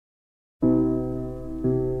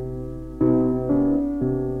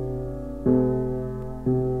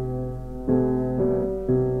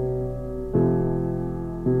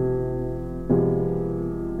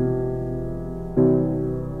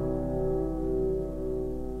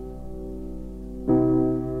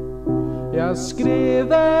Jag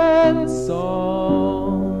skrev en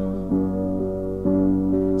sång,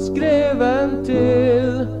 skrev en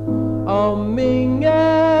till om ingenting.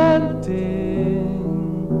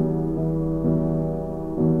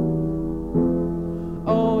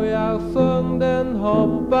 Och jag sjöng den,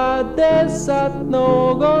 hoppades att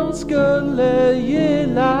någon skulle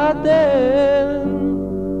gilla den.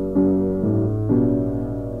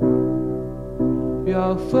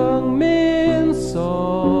 Jag sjöng min sång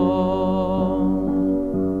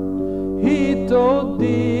hit och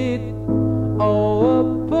dit och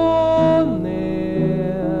upp och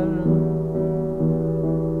ner.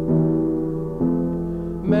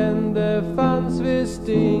 Men det fanns visst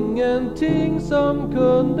ingenting som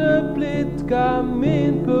kunde blidka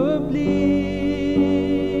min publik.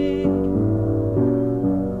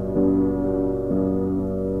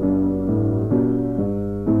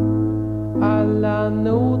 Alla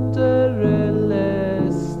noter är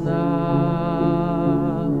ledsna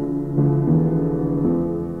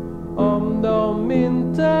om de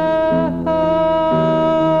inte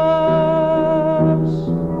hörs.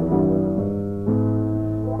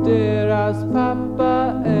 Deras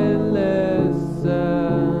pappa är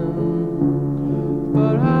ledsen,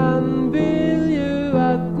 för han vill ju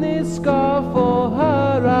att ni ska få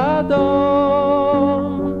höra dem.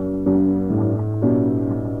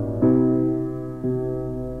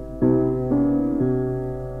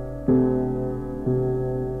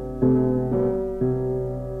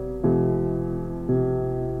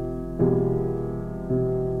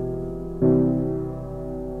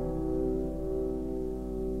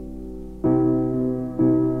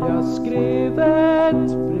 Jag skrev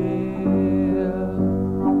ett brev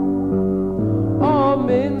om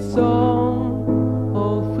min sång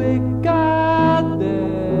och skickade.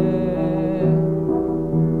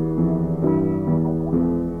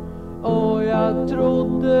 Och jag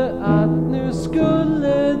trodde att nu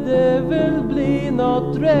skulle det väl bli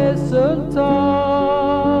något resultat.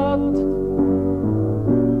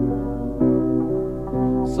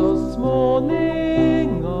 Så småningom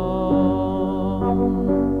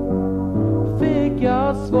fick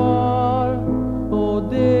jag svar och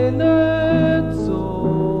det löd så: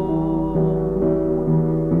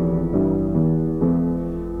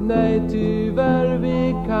 nej tyvärr,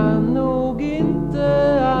 vi kan nog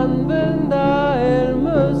inte använda er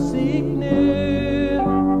musik nu.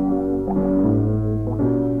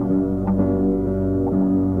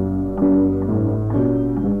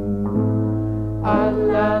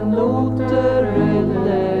 Alla noter är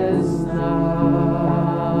ledsna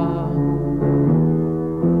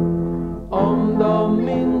om de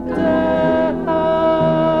inte hörs.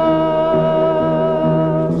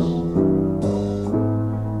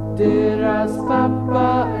 Deras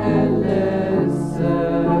pappa är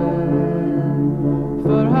ledsen,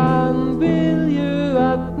 för han vill ju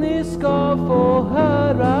att ni ska få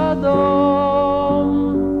höra dem.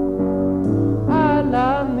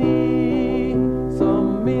 Alla ni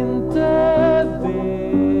som inte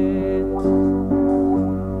vet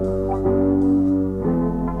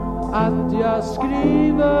att jag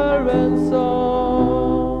skriver en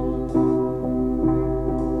sång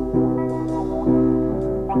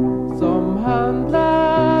som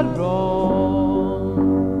handlar om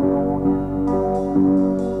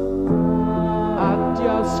att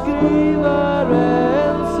jag skriver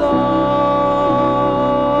en sång.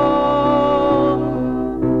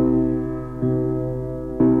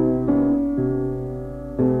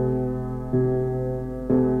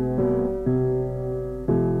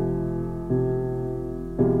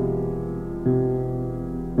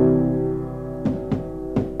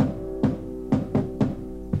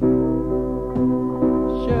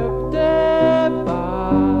 Köpte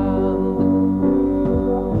band,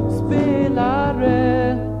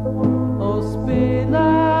 spelare och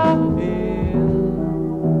spela in.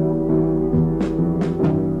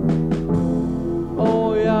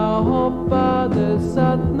 Och jag hoppades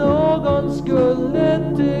att någon skulle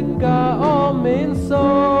tycka om min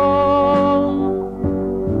sång.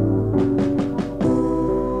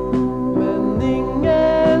 Men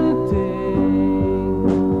ingenting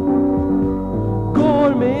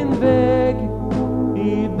går min väg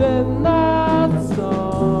i denna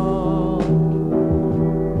sak.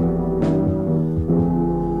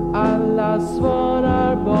 Alla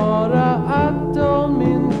svarar bara att de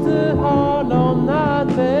inte har någon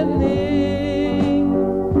användning.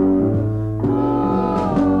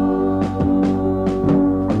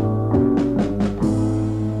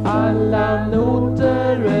 Alla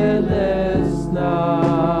noter är ledsna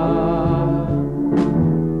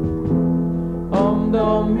om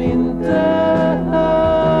de inte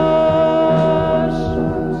hörs.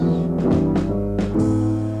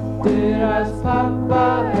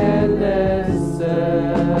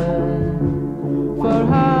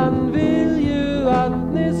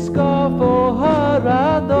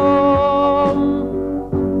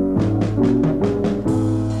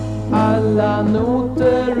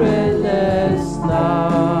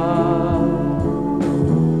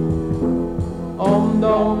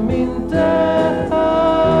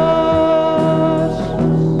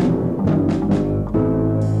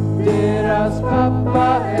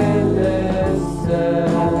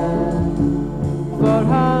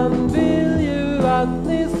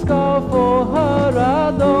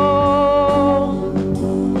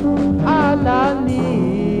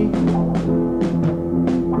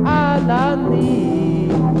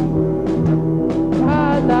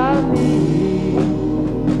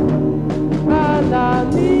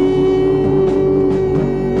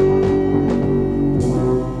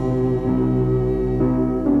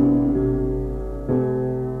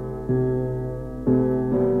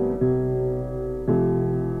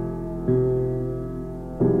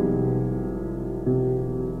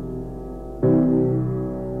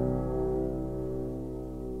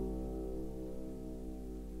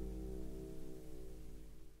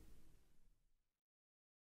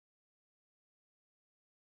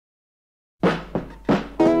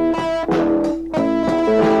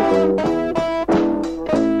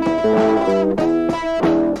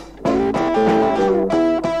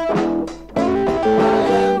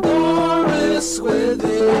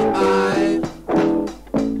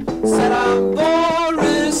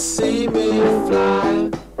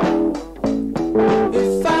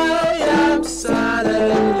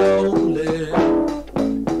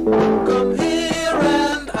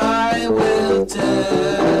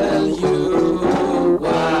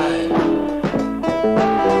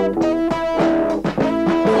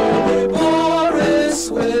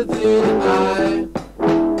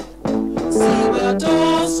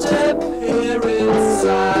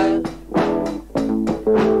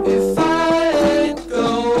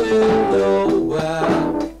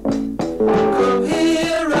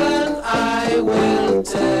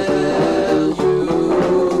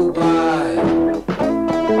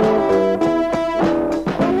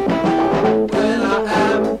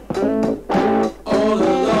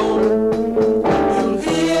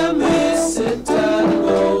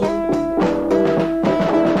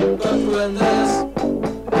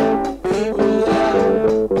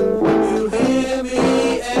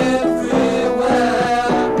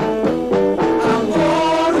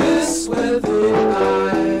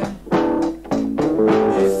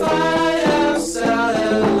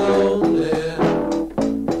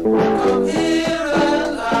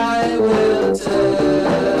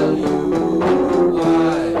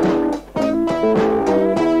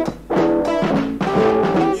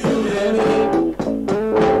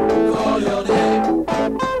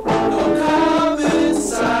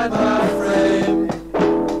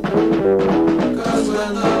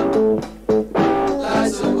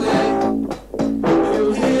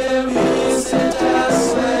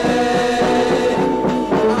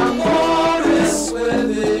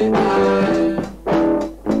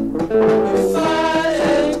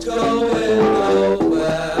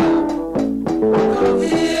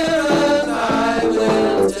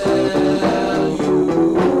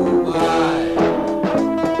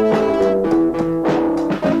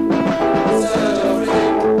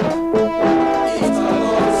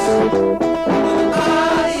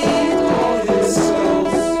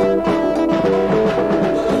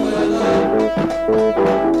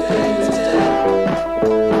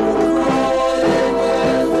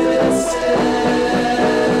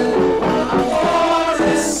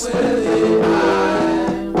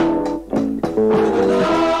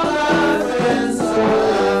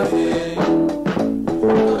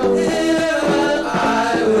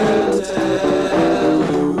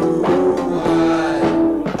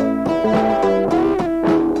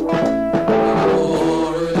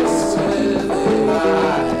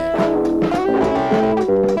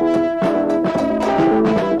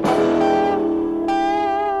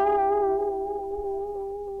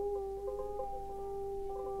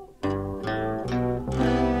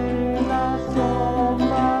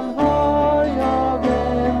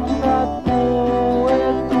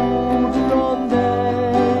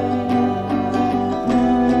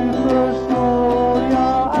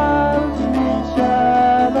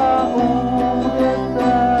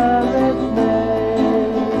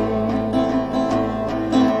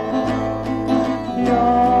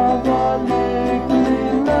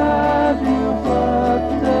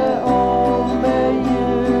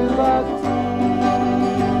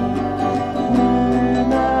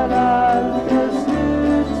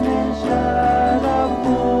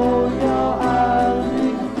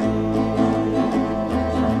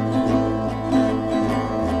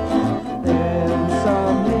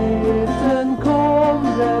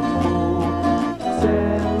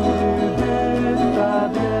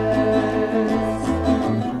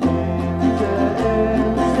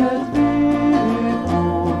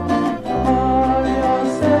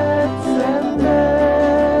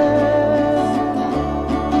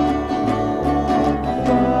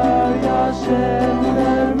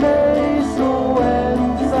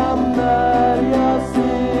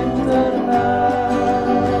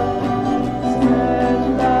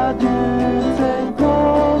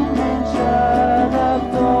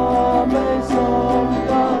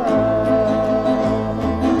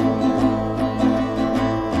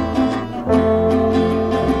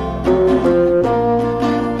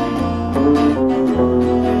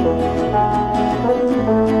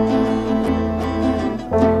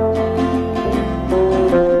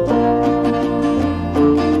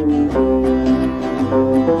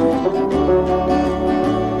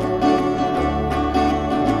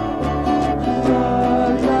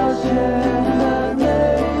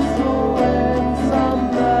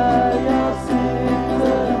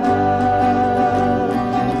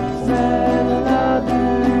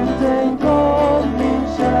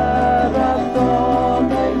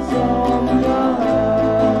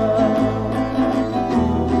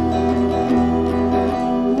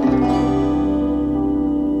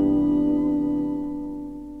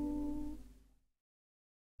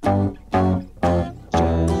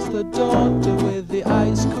 the daughter with the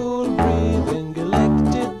ice cool breathing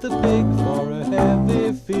elected the pig for a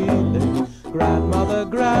heavy feeling.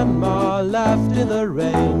 Grandma laughed in the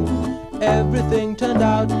rain. Everything turned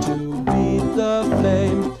out to be the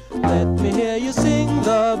flame. Let me hear you sing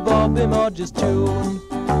the Bobby Modger's tune.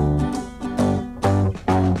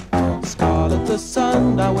 Scarlet the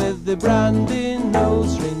sun now with the brandy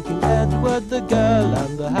nose, drinking Edward the girl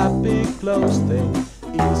and the happy clothes thing.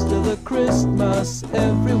 Easter the Christmas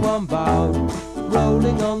everyone bowed,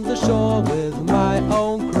 rolling on the shore with my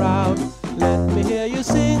own crowd. Let me hear you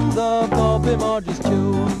sing the Bobby Modger's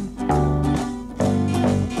tune.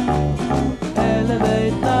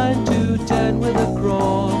 Elevate 9 to 10 with a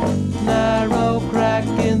crawl, narrow crack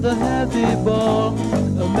in the heavy ball.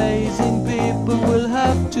 Amazing people will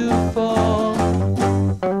have to fall.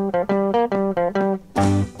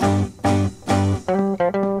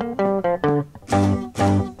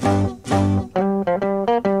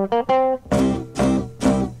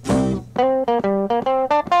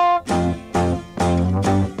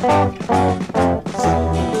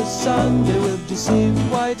 Sunday with deceived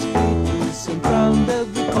white peaches and crowned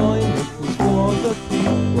every coin it was for the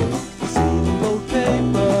people. Seeing gold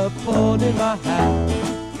paper poured in my hat,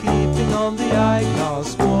 keeping on the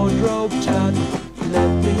eye-glass wardrobe chat.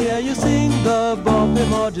 Let me hear you sing the Bobby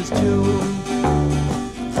Modger's tune.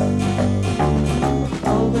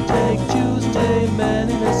 Overtake Tuesday, men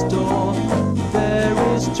in a store.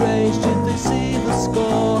 Very strange, did they see the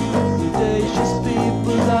score? Audacious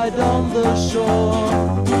people died on the shore.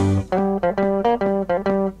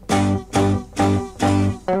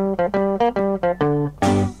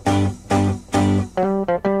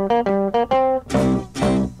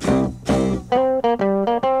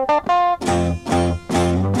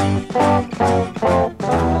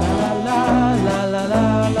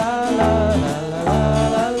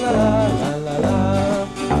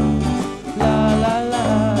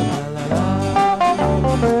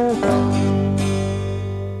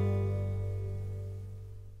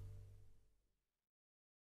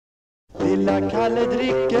 Lilla Kalle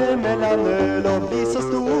dricker mellanöl och blir så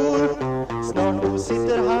stor. Snart då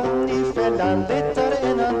sitter han i fällan lättare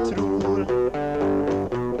än han tror.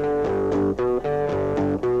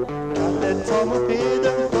 Kalle tar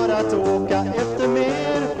mopeden för att åka efter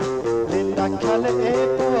mer. Lilla Kalle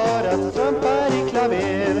är på örat, trampar i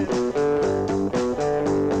klaver.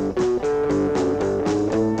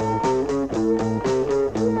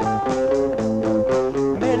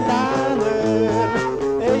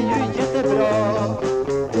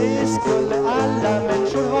 Det skulle alla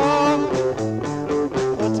människor ha,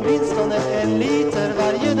 åtminstone en liter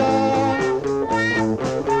varje dag.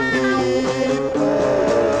 Hipp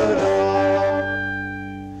hurra!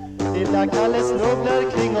 Lilla Kalle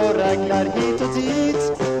snubblar kring och raglar hit och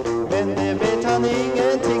dit, men det vet han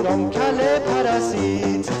ingenting om, Kalle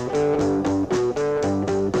parasit.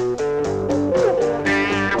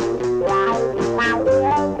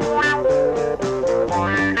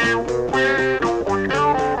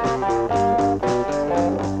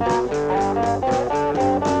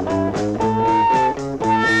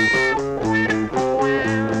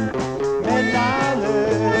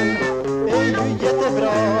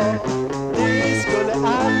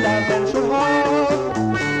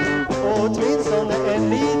 Åtminstone en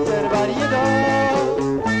liter varje dag.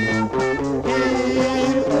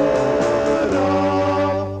 Hipp hurra!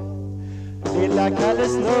 Lilla Kalle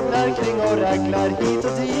snubblar kring och raglar hit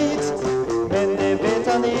och dit, men det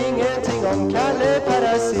vet han ingenting om, Kalle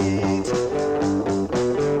parasit.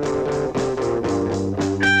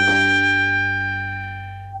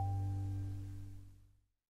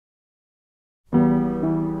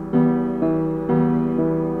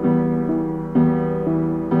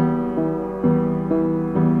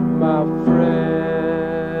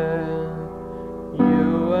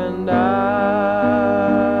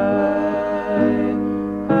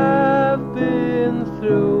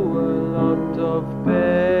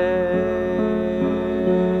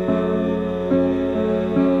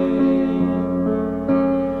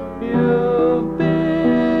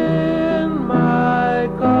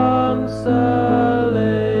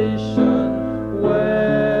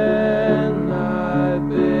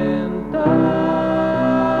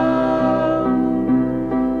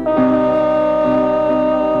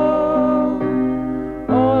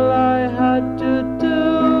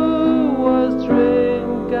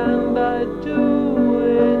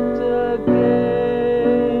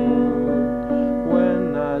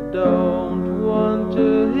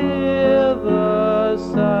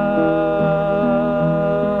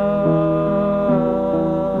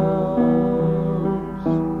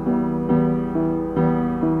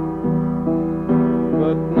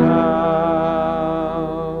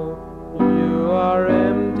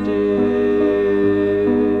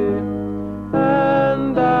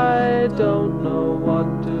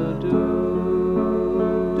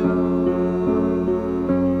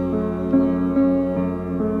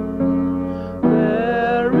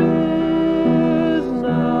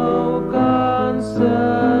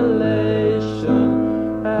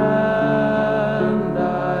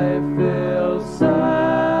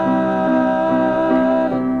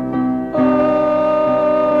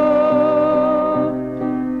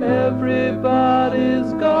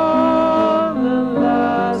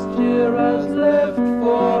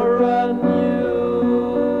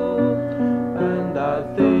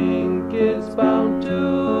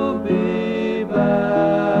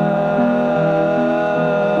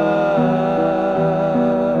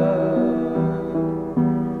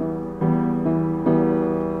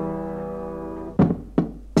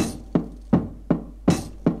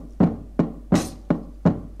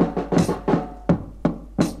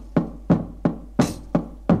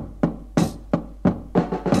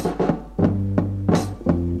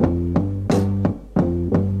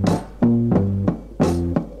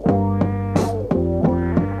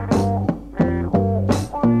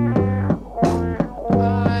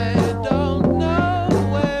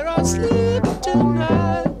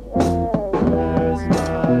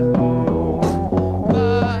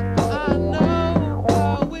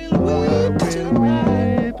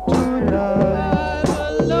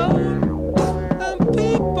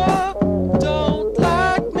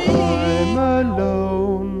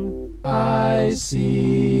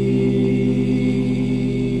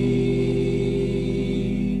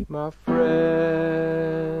 my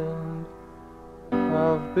friend,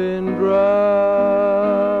 I've been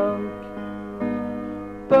drunk,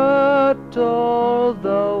 but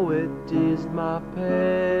although it is my pain,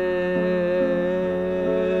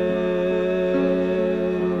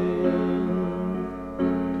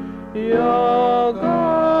 you're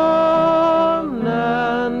gone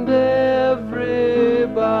and everybody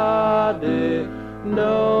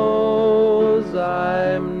knows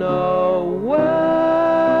I'm nowhere.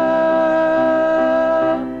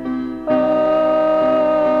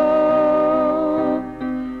 Oh,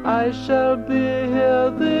 I shall be here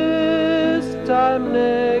this time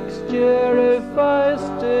next year if I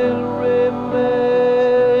still remain.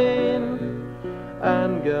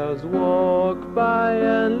 And girls walk by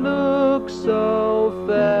and look so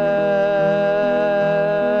fair.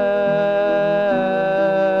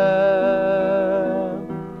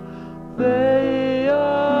 They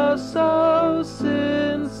are so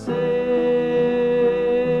sincere.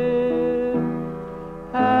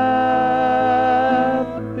 Happy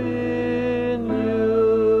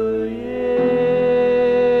New Year.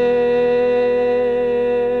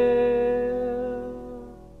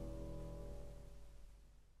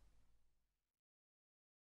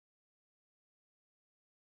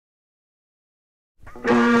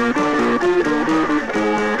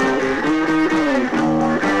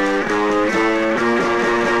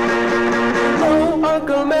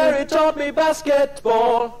 Uncle Mary taught me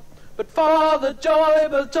basketball, but Father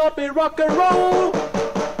Joyble taught me rock and roll.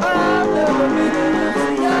 I've never been in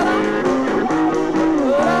Louisiana,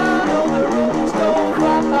 but I know the roads don't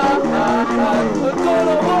fly. A good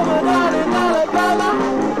old woman out in Alabama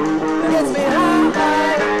gets me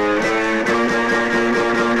high.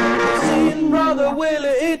 Seen Brother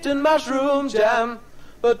Willie eating mushroom jam,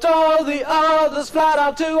 but all the others flat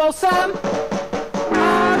out to old Sam.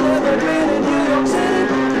 I've never been in New York City,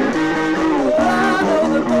 but I know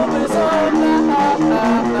the movies all night.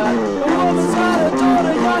 A woman's got a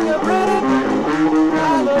daughter, young and pretty.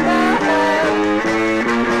 I'm a man.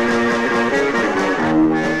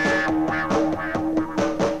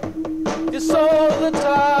 You saw the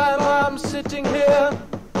time I'm sitting here.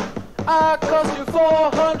 I cost you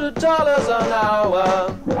 $400 an hour.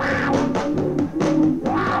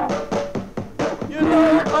 You know,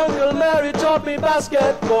 Uncle Mary taught me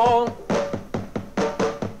basketball,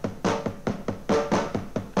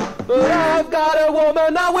 but I've got a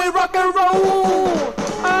woman, now we rock and roll.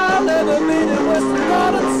 I've never been in Western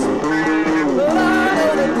Gardens, but I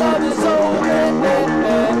know that love is so bad.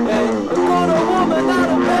 I've got a woman out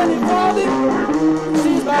of Penny Farthing,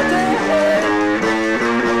 she's my dad.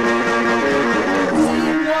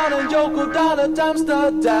 Seen Jan and Joko down at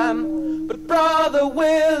Amsterdam, but Brother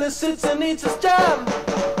Willie sits and eats his jam.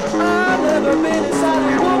 I've never been inside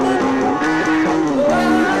a woman, but I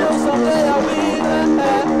know someday I'll be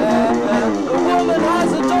there. The woman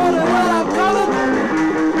has a daughter when I'm coming,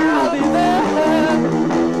 I'll be there.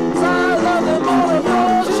 'Cause I love them all of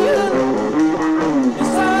your shit.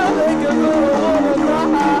 Yes, I'll make a good woman cry.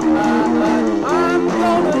 I'm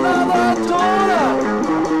gonna love her daughter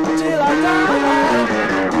till I die.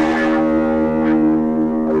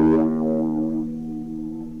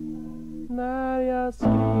 När jag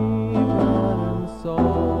skriver en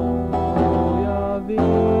sång och jag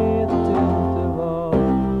vet inte vad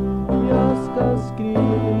jag ska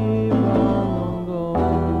skriva någon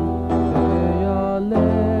gång. Är jag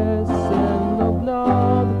ledsen och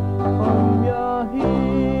glad om jag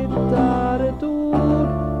hittar ett ord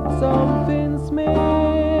som finns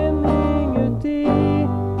mening uti.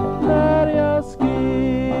 När jag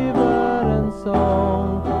skriver en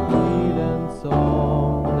sång blir den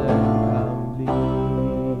sång den kan bli.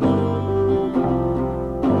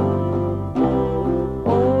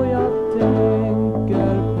 Och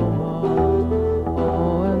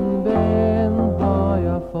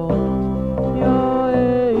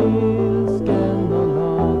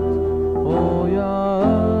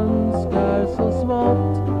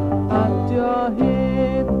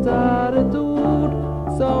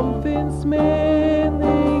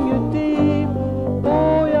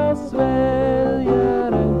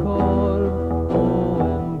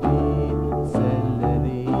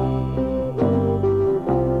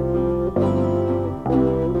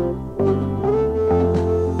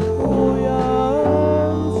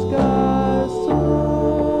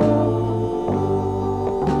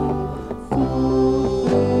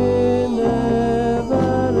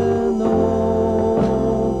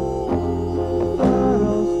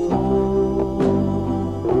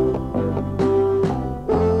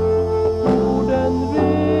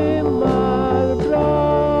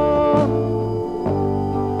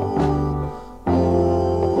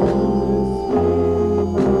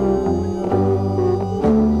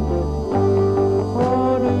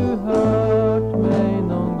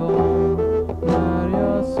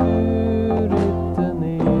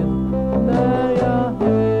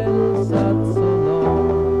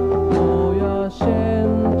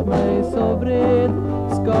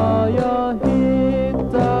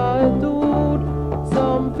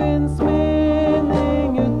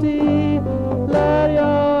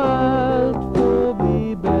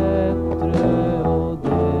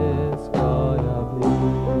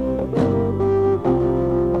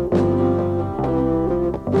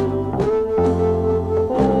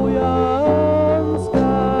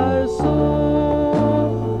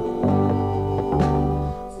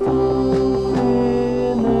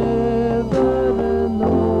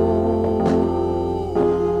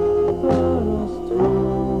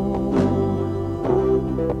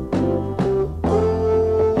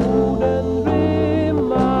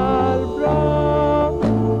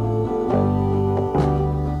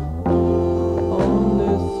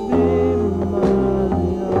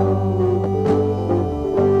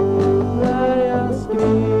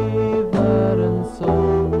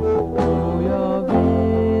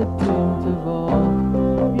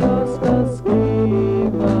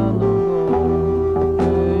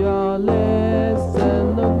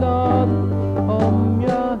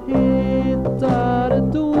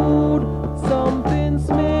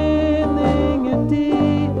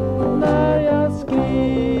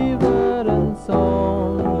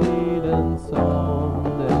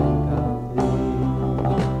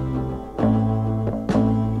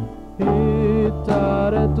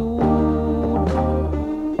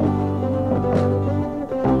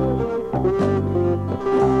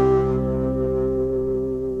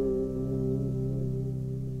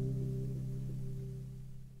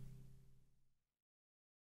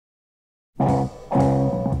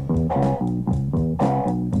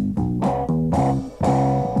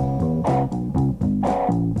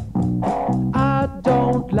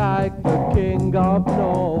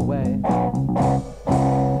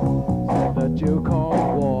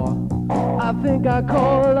think I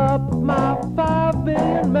call up my 5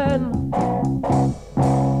 billion men.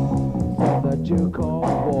 Said that you call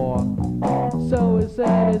war. So he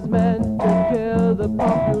said it's meant to kill the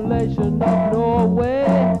population of Norway.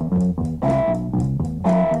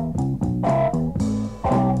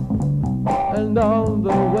 And on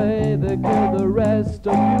the way they kill the rest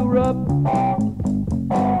of Europe.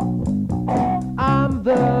 I'm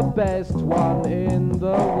the best one in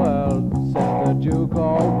the world, said the Duke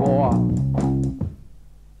of War.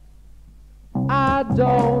 I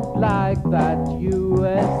don't like that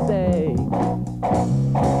USA,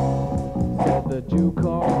 said the Duke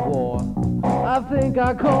of War. I think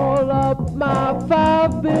I call up my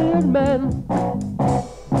 5 billion men,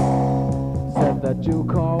 said the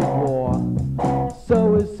Duke of War.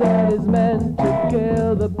 So he said it's meant to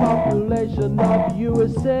kill the population of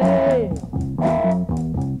USA.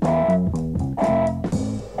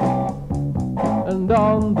 And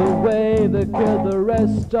on the way they kill the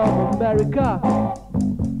rest of America.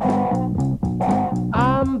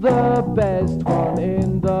 I'm the best one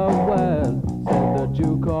in the world, said the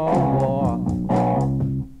Duke of War.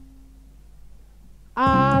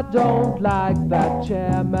 I don't like that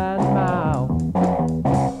Chairman Mao,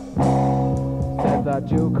 said the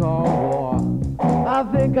Duke of War. I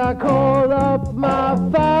think I call up my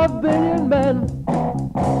 5 billion men,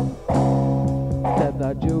 said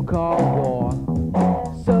the Duke of War.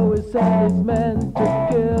 So he said it's meant to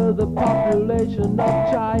kill the population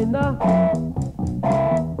of China.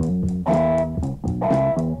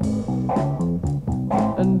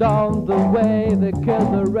 And on the way they kill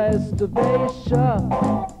the rest of Asia.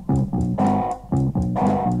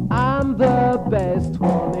 I'm the best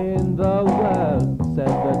one in the world,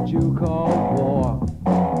 said the Duke of War.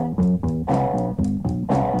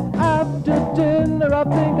 After dinner I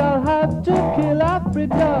think I'll have to kill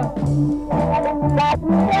Africa.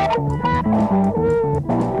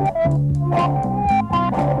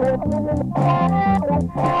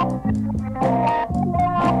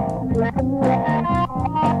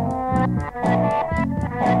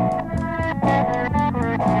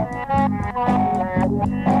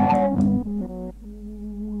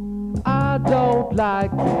 I don't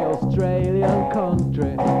like the Australian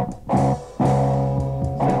country,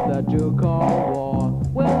 said the Duke of War.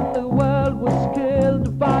 When the world was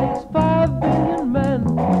killed by his 5 billion men,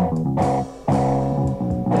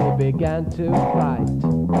 they began to fight,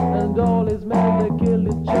 and all his men they killed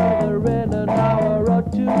each other in an hour or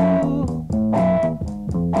two.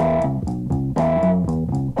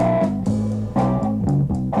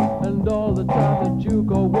 And all the time the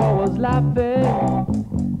Duke of War was laughing.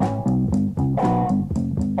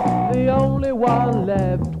 The only one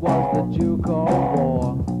left was the Duke of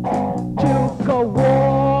War. Duke of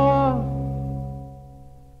War.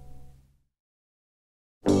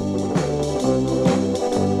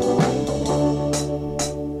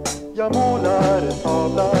 Jag målar en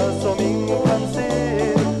tavla som ingen kan se,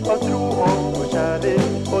 av tro, hopp och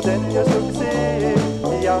kärlek, och den gör succé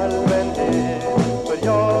i allmänhet. För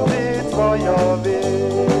jag vet vad jag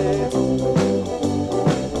vet.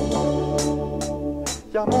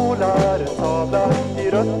 Jag målar en tavla i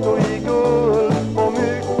rött och i guld, och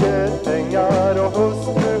mycket pengar och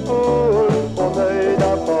hustruhull, och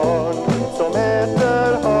nöjda barn som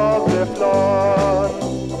äter havreflarn.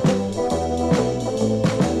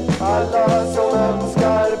 Alla som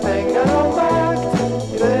önskar pengar och makt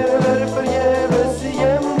gräver förgäves i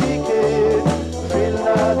jämlikhet.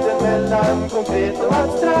 Skillnaden mellan konkret och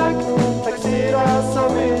abstrakt taxeras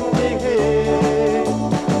som myndighet.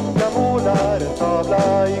 Jag målar en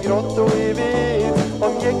tavla i grått och i vitt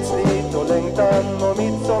om jäxlig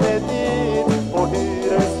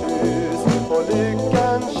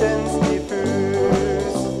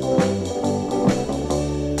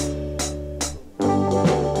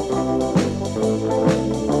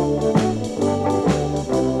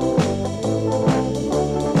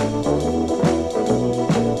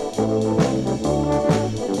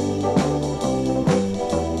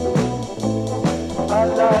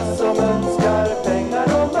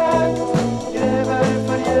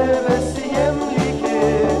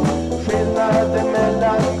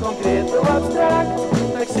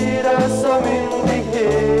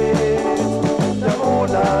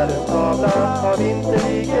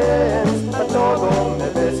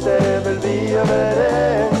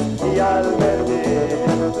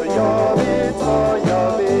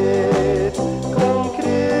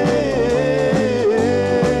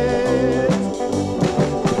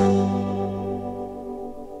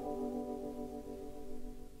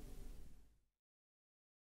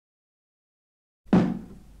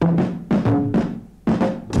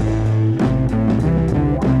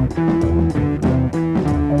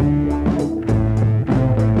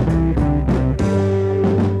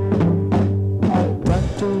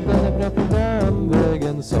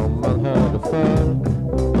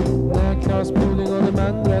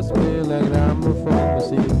spela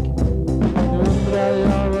grammofonmusik. Nu undrar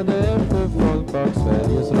jag vad det är för folk bak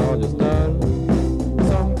Sveriges radios dörr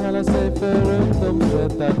som kallar sig för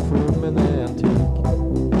ungdomsredaktion men är en typ.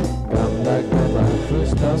 Gamla gubbar,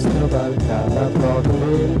 första snubbar, kallat vad de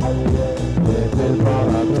vill. Det vill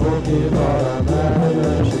vara tråkig bara när det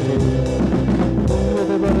rör sig till.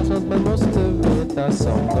 Det är bara sånt man måste veta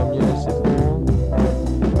som de gör sitt på.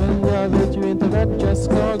 Men jag vet ju inte vart jag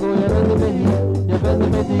ska gå. Jag vänder mig hit, jag vänder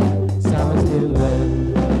mig dit. Samhällstillvänd.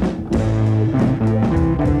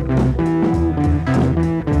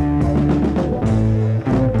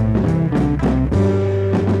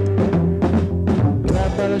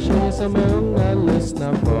 Tjejer som är unga,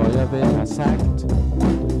 lyssna på vad jag vill ha sagt.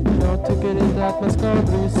 Jag tycker inte att man ska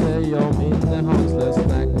bry sig om innehållslöst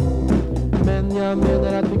snack. Men jag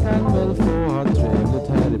menar att vi kan väl få ha trevligt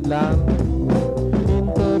här ibland.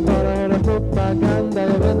 Inte bara höra propaganda.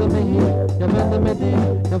 Jag vänder mig hit, jag vänder mig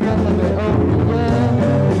dit. Jag vänder mig om igen.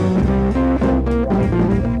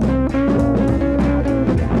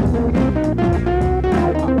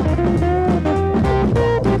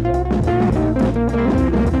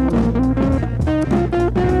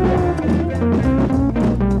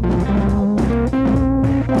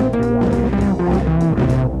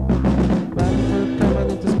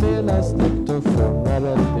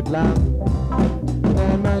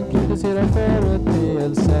 När man kritiserar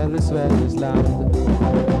företeelser i Sveriges land.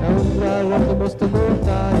 Jag undrar om det måste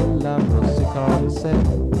låta illa musikaliskt sett.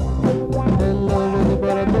 Eller är det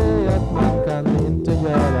bara det att man kan inte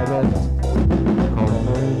göra rätt.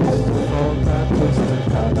 Kommunister och folkartister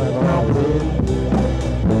kallar vad de vill.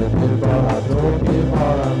 Det blir bara tråkigt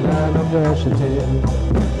bara när de gör sig till.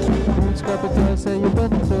 Budskapet jag säger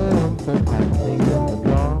bättre om förpackningen är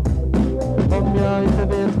bra. Om jag inte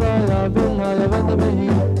vet vad jag vill ha, jag vänder mig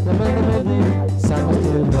hit, jag vänder mig dit,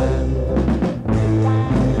 Samhällstillvänd.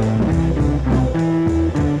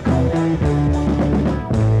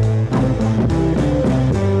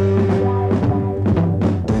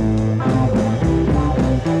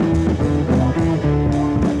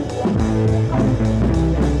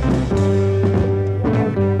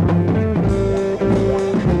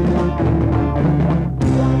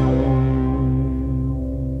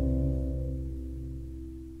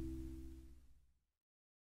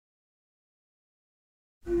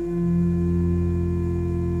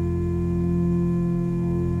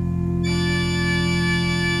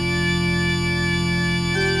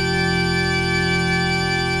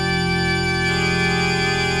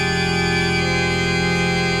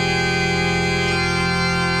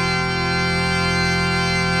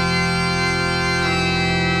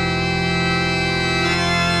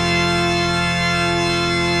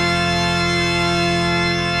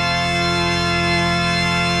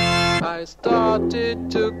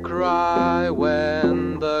 Started to cry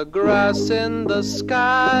when the grass in the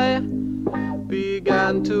sky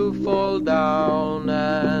began to fall down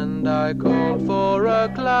and I called for a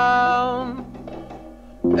clown.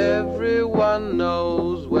 Everyone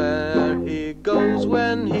knows where he goes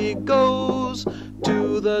when he goes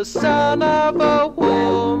to the son of a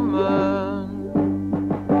woman.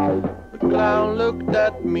 The clown looked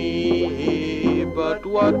at me, but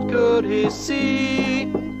what could he see?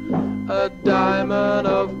 A diamond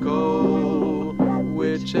of gold,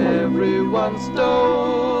 which everyone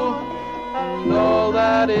stole. And all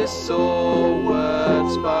that is so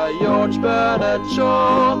words by George Bernard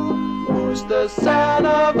Shaw, who's the son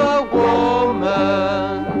of a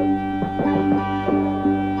woman.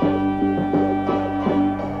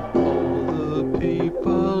 All the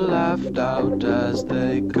people laughed out as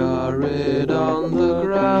they carried on the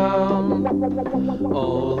ground.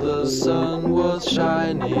 All the sun was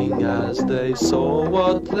shining as they saw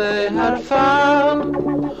what they had found.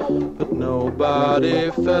 But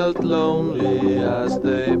nobody felt lonely as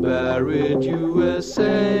they buried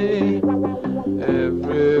USA.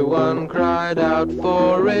 Everyone cried out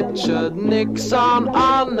for Richard Nixon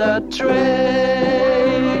on a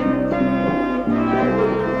tray.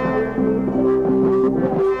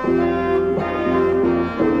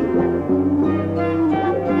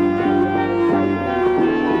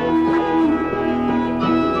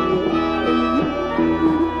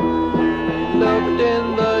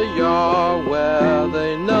 In the yard where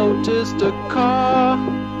they noticed a car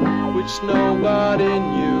which nobody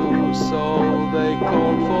knew, so they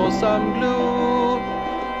called for some glue.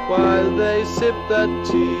 While they sipped that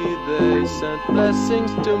tea, they sent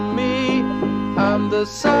blessings to me. I'm the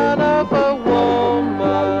son of a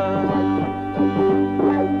woman.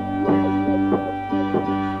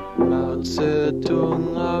 Mao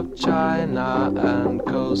Zedong of China and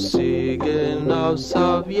Kosygin of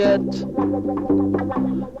Soviet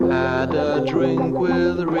had a drink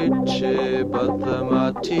with Richie, but the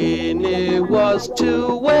martini was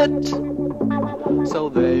too wet. So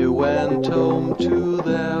they went home to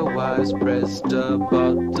their wives, pressed a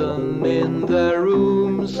button in their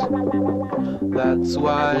rooms. That's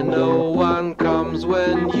why no one comes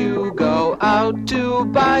when you go out to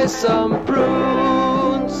buy some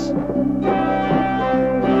prunes.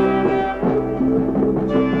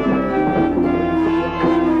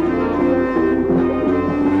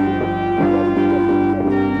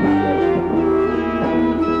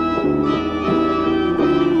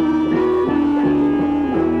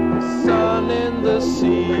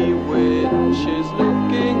 Sea which is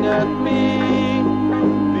looking at me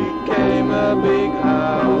became a big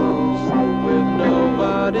house with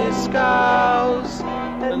nobody's cows,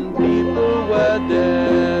 and people were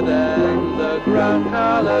dead and the ground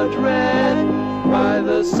colored red by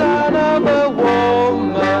the son of a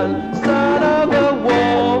woman, son of a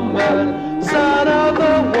woman, son of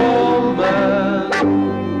a woman.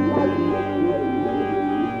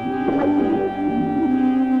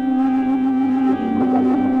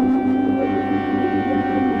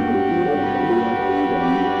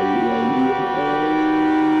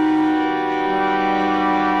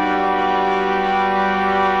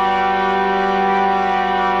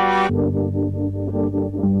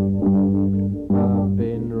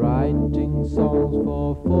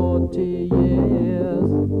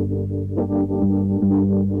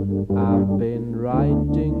 I've been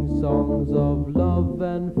writing songs of love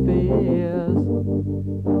and fears,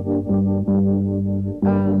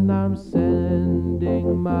 and I'm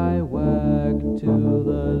sending my work to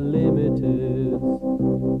the limiteds,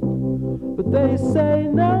 but they say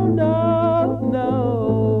no, no, no.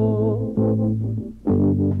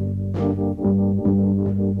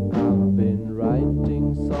 I've been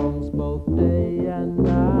writing songs both day and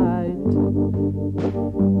night.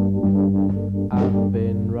 I've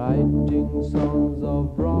been writing songs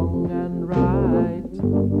of wrong and right,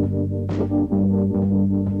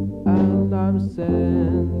 and I'm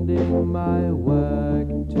sending my work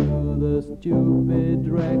to the stupid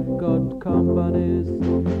record companies.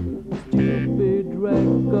 Stupid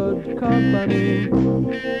record company,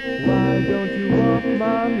 why don't you want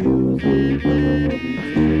my music?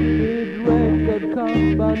 Stupid record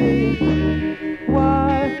company,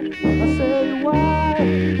 why, I say why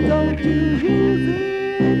don't you use it?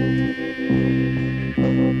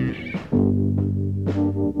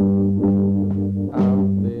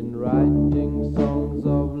 I've been writing songs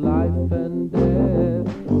of life and death.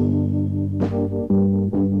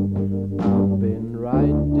 I've been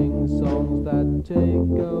writing songs that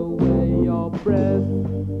take away your breath.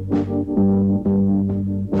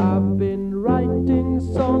 I've been writing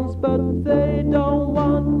songs but they don't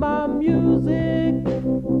want my music.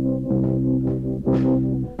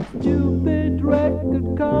 Stupid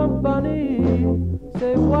record company,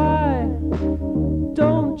 say why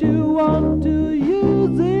don't you want to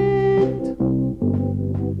use it?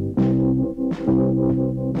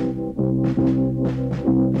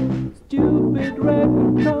 Stupid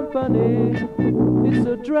record company, it's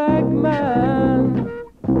a drag man.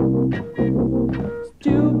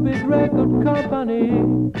 Stupid record company,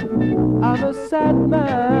 I'm a sad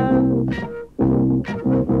man.